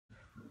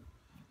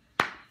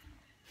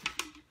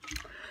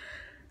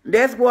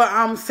That's what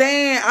I'm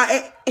saying.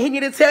 He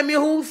need to tell me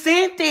who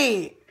sent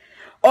it.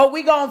 Or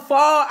we gonna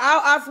fall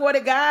out, I swear to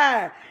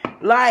God.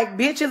 Like,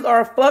 bitches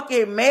are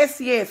fucking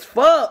messy as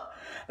fuck.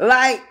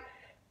 Like,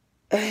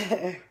 who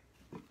the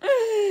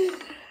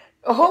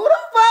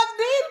fuck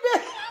did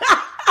this?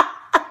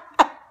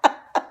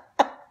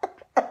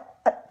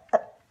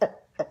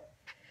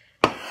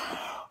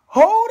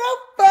 Who the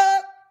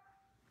fuck?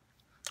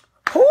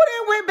 Who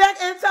then went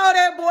back and told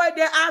that boy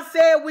that I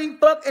said we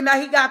fuck and now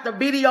he got the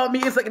video of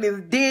me sucking his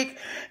dick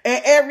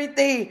and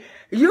everything?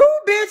 You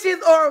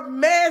bitches are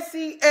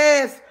messy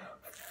as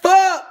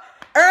fuck.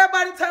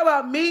 Everybody talk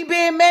about me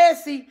being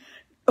messy.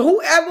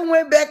 Whoever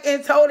went back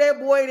and told that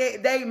boy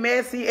that they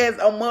messy as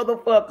a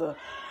motherfucker.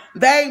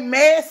 They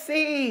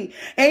messy.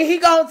 And he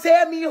gonna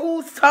tell me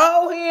who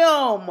told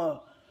him.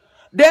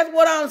 That's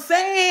what I'm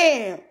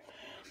saying.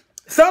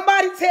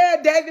 Somebody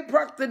tell David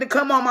Proctor to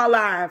come on my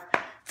live.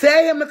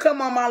 Tell him to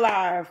come on my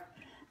live.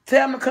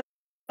 Tell him to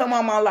come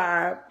on my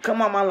live.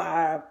 Come on my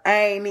live. I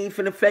ain't even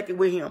finna fuck it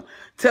with him.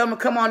 Tell him to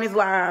come on his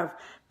live.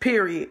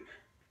 Period.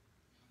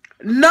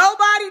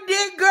 Nobody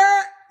did,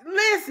 girl.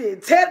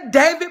 Listen, tell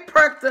David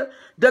Proctor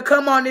to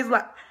come on his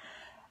live.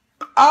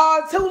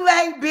 Oh, too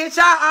late, bitch.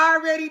 I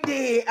already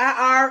did.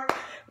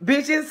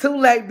 Bitch, it's too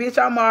late, bitch.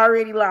 I'm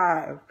already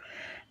live.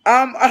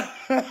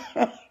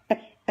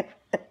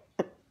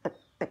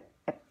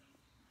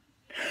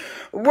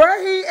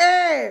 Where he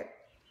at?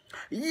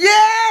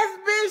 Yes,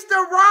 bitch,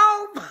 the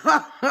wrong.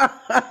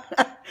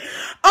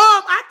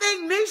 I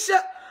think Nisha,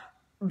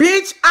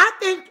 bitch, I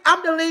think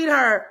I'm deleting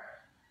her.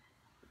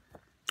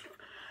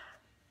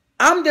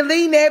 I'm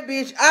deleting that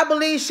bitch. I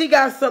believe she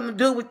got something to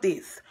do with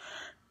this.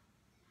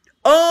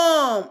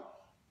 I'm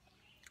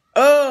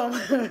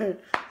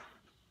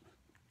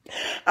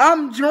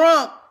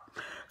drunk.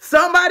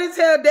 Somebody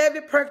tell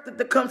David Proctor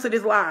to come to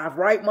this live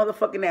right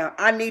motherfucking now.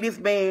 I need this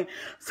man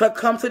to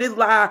come to this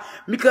live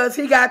because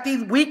he got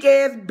these weak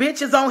ass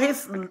bitches on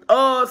his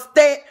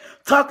stat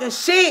talking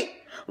shit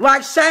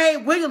like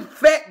Shane Williams,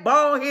 fat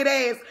bald head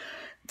ass.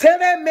 Tell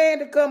that man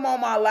to come on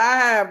my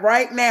live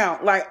right now.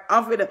 Like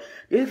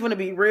it's gonna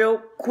be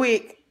real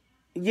quick.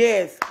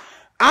 Yes.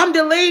 I'm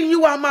deleting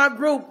you out my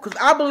group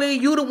because I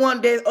believe you the one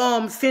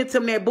that sent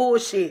him that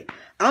bullshit.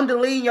 I'm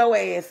deleting your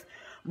ass.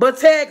 But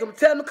tag him.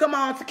 Tell him to come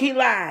on to Key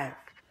Live.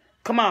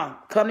 Come on.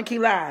 Come to Key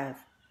Live.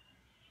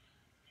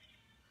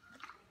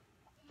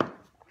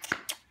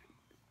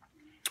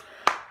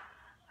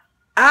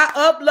 I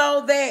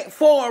upload that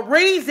for a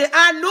reason.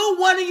 I knew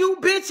one of you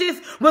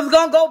bitches was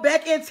going to go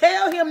back and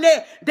tell him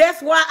that.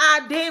 That's why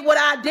I did what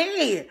I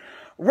did.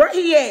 Where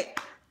he at?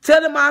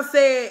 Tell him I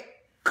said,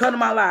 come to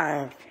my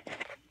live.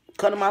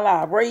 Come to my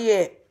live. Where he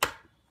at?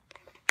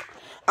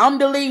 I'm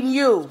deleting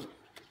you.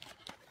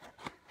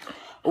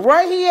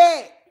 Where he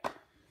at?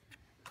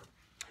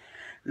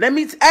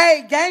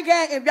 Hey, gang,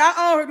 if y'all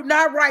on here, do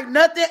not write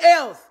nothing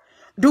else.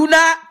 Do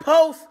not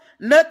post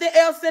nothing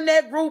else in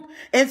that group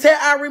until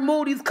I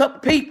remove these couple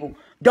people.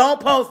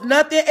 Don't post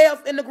nothing else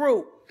in the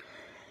group.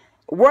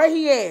 Where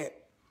he at?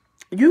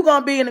 You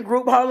gonna be in the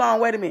group. Hold on,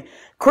 wait a minute.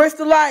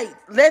 Crystal Light,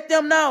 let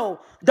them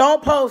know.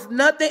 Don't post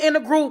nothing in the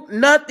group.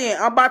 Nothing.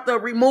 I'm about to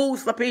remove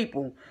some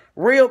people.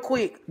 Real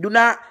quick. Do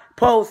not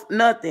post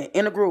nothing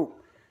in the group.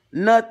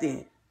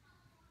 Nothing.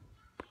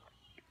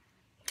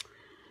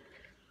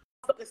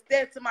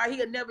 Step to my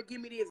he'll never give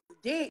me this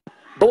dick.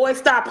 Boy,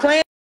 stop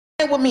playing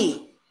with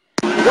me.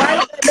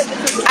 Why?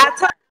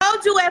 I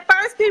told you at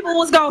first people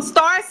was gonna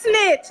start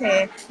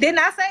snitching. Didn't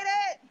I say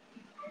that?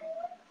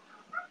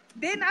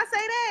 Didn't I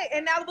say that?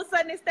 And all of a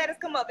sudden this status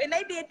come up. And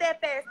they did that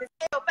fast as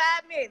hell.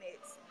 5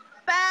 minutes.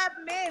 5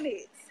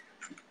 minutes.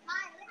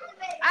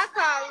 I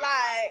call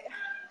like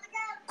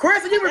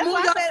Crystal, you remove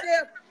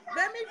yourself.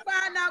 Let me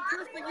find out,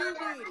 Crystal, you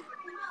did it.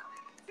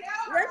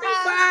 Let me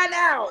find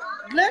out.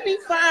 Let me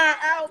find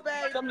out,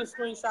 baby. Some of the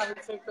screenshot and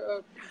take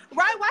the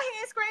right, why he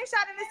ain't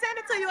screenshotting and send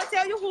it to you and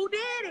tell you who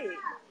did it?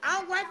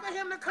 I'm waiting for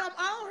him to come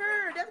on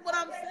here. That's what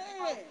I'm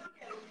saying.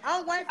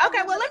 I'm waiting for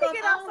him well, let me to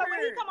get come on. So when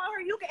he come on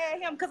here, you can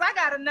add him because I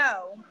gotta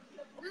know.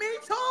 Me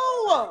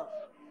too.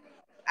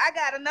 I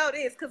gotta know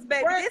this because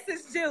baby,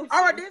 this is juicy.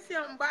 All right, this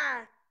him.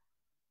 Bye.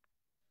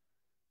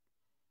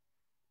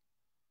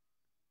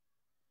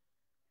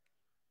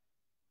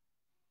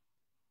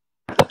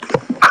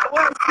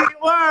 What's the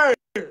word?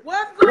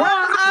 What's going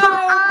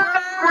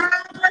on, bro?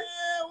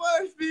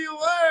 What's the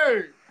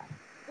word?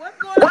 What's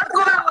going on?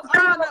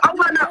 I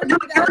want to know. You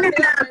can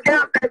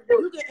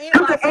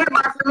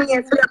inbox me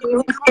and tell me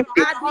I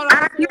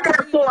did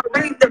that for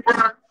a reason, bro.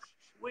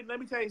 Wait, let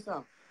me tell you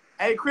something.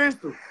 Hey,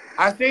 Crystal,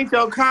 I seen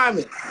your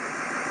comment.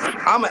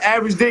 I'm an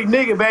average dick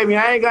nigga, baby.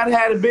 I ain't gotta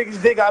have the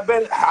biggest dick. I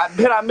bet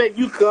I make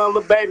you come,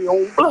 little baby,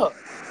 on blood.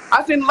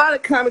 I seen a lot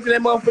of comments in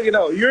that motherfucker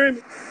though. You hear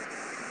me?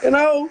 You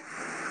know,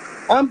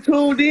 I'm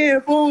tuned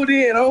in, fooled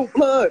in, on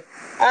blood.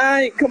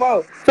 I ain't, come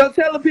on. So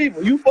tell the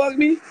people, you fuck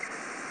me?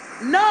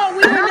 No,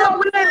 we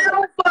ain't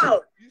no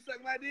fuck. You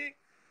suck my dick?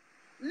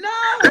 No.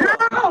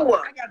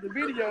 I got the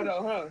video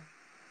though, huh?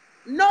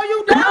 No,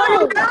 you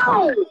don't. Okay,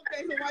 so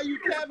why you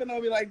capping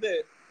on me like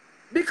that?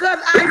 Because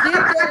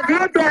I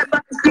did that,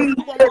 but see,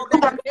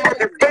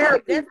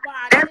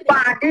 that's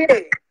why I did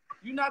it.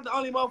 You're not the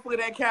only motherfucker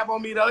that cap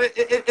on me, though.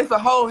 It's a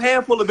whole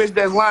handful of bitches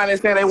that's lying and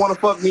saying they want to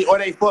fuck me or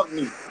they fuck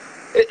me.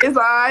 It's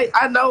all right.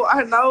 I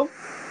know.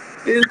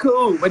 It's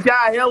cool. But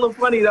y'all hella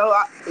funny, though.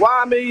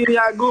 Why me and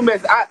y'all goo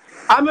mess? I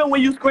remember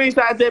when you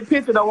screenshot that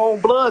picture, though, on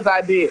Bloods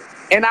I did.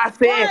 And I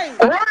said,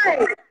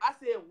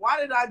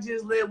 why did I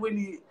just let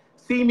Whitney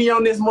see me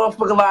on this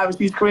motherfucker live and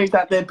she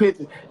screenshot that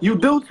picture? You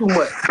do too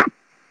much.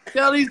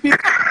 Tell these people,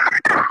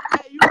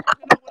 hey, you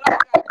fucking know what I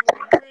got going.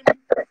 You hear me?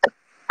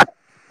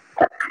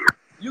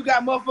 You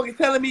got motherfuckers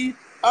telling me,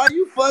 oh,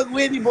 you fuck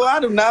Whitney, boy. I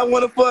do not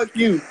want to fuck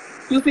you.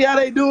 You see how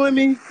they doing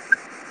me?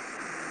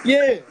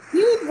 Yeah.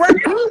 These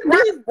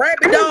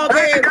rabbit dog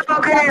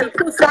ass,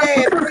 pussy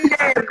ass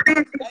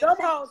bitches. Come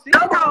on,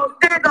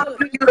 stand up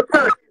to you the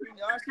pussy.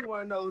 All she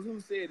want to know is who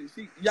said it.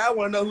 Y'all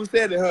want to know who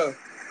said it, huh?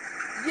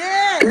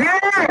 Yeah. You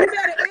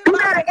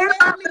gotta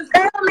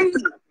tell me.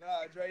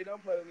 Nah, Dre,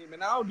 don't play with me,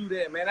 man. I don't do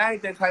that, man. I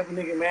ain't that type of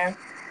nigga, man.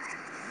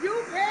 You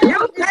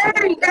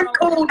petty. It's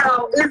cool,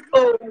 though. It's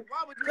cool.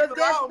 Why would you? Because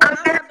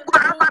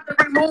I'm about to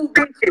remove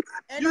bitches.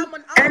 And I'm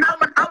gonna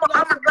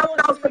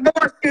upload some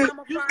more shit. And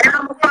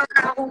I'm gonna fuck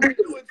out who bitches.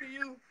 Do it to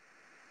you.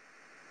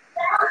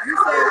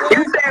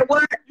 You said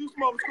what? You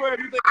smoke square.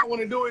 You think I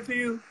want to do it to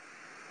you?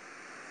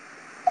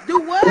 Do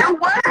what?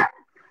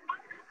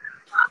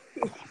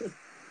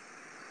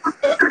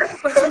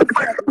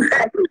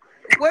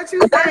 What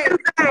you say?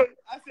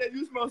 I said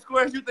you smoke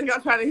squares. You think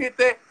I'm trying to hit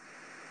that?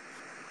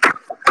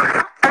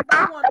 I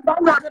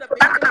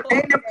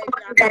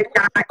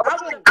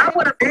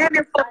would have been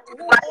in for you.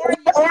 Who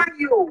are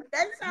you?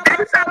 That's how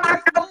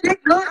much of a big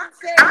look. I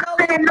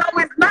said no,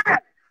 it's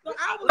not. So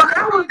I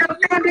was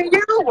defending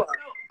you.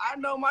 I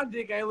know my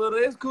dick ain't little.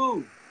 It's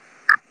cool.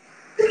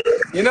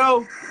 You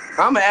know,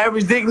 I'm an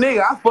average dick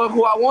nigga. I fuck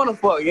who I want to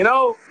fuck, you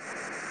know?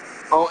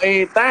 On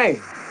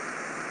everything.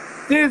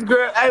 This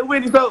girl, hey,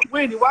 Whitney,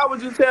 why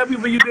would you tell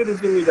people you did it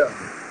to me, though?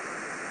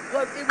 It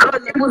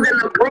was in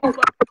the group.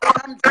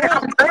 I'm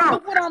drunk.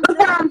 Look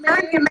what I'm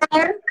drinking,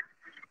 man.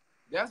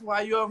 That's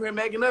why you over here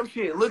making up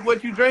shit. Look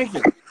what you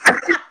drinking.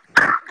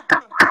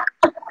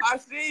 I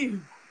see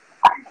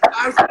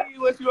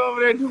what you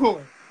over there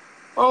doing.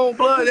 Oh,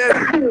 blood,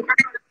 you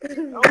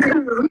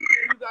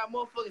got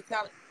motherfuckers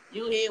telling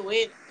you here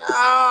with.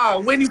 Ah,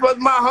 Whitney was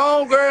my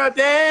home girl.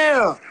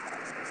 Damn.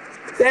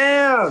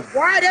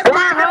 Why? That's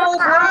my whole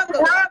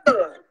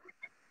brother.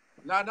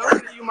 Nah, don't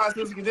say you my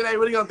sister, because then they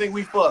really gonna think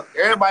we fuck.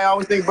 Everybody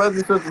always think brothers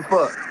and sisters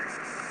fuck.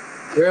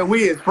 Girl,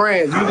 we is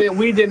friends.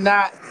 We did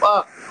not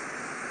fuck.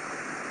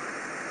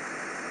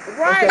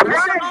 Right. Okay.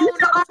 You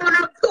own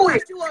up to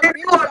it. You a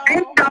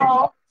big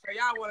dog. So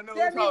y'all wanna know who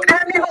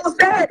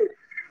said it?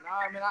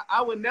 Nah, man,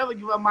 I would never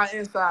give up my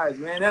insides,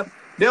 man.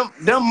 Them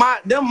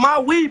my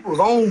weepers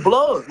on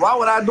blood. Why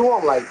would I do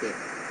them like that?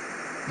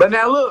 But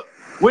now look,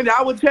 when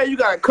I would tell you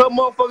got a couple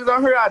motherfuckers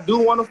on here I do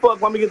want to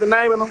fuck. Want me to get the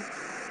name of them?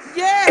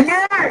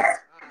 Yes.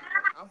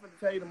 I'm finna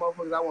tell you the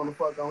motherfuckers I want to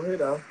fuck on here,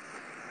 though.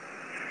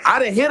 I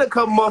done hit a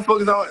couple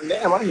motherfuckers on.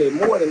 Damn, I hit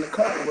more than a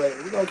couple, but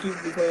we gonna keep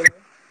it between them.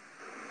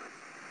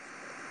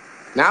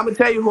 Now, I'm gonna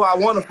tell you who I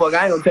want to fuck.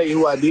 I ain't gonna tell you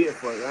who I did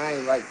fuck. I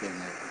ain't like that,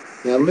 man.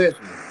 Now,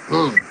 listen.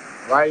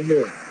 Right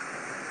here.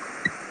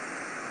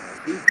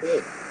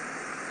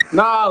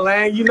 Nah,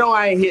 Lang, you know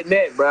I ain't hitting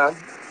that, bro.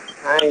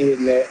 I ain't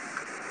hitting that.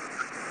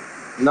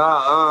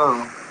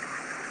 Nah,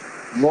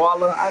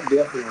 Marla, I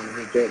definitely want to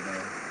hit that,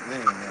 man. I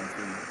ain't gonna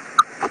tell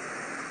you.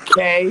 K,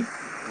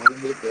 want to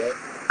hit that.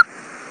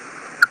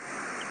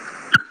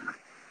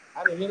 I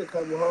done hit a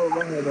couple hoes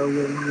on here, though,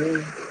 with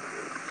me.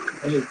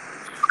 I hit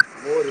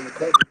more than a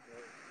couple.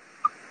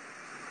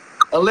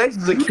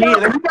 Alexa's a kid.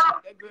 That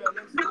girl,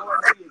 Alexis, she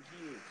a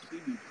kid. She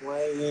be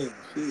playing.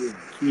 She is a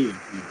kid.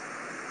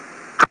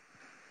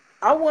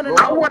 I want to know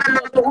who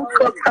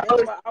fucked her.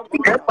 I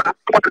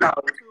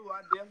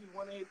definitely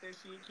want to hit that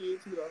shit kid,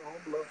 too, though. On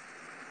blow.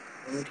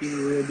 I'm gonna keep it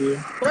real deal.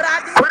 But I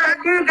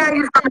did get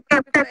you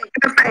something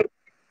to say.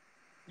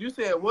 You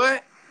said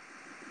what?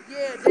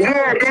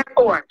 Yeah,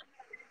 therefore.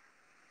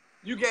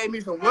 You gave me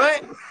some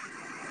what?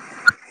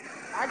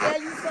 I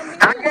gave you some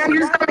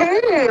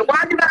head.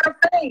 Why you gotta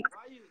say?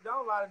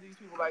 Don't lie to these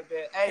people like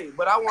that. Hey,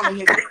 but I want to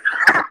hit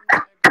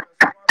that.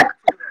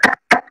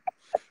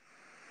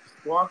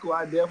 Sparkle,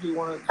 I definitely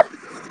want to.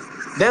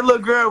 That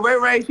little girl, Ray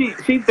Ray,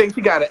 she thinks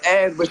she got an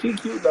ass, but she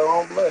cute though.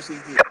 On blood, she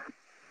cute.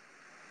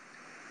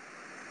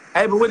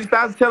 Hey, but when he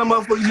started telling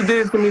motherfuckers you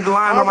did it to me, the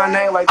line on my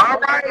name like that. All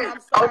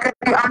right,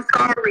 I'm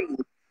sorry.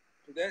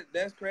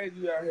 That's crazy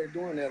you out here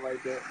doing that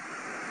like that.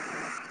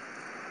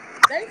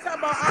 They talking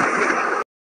about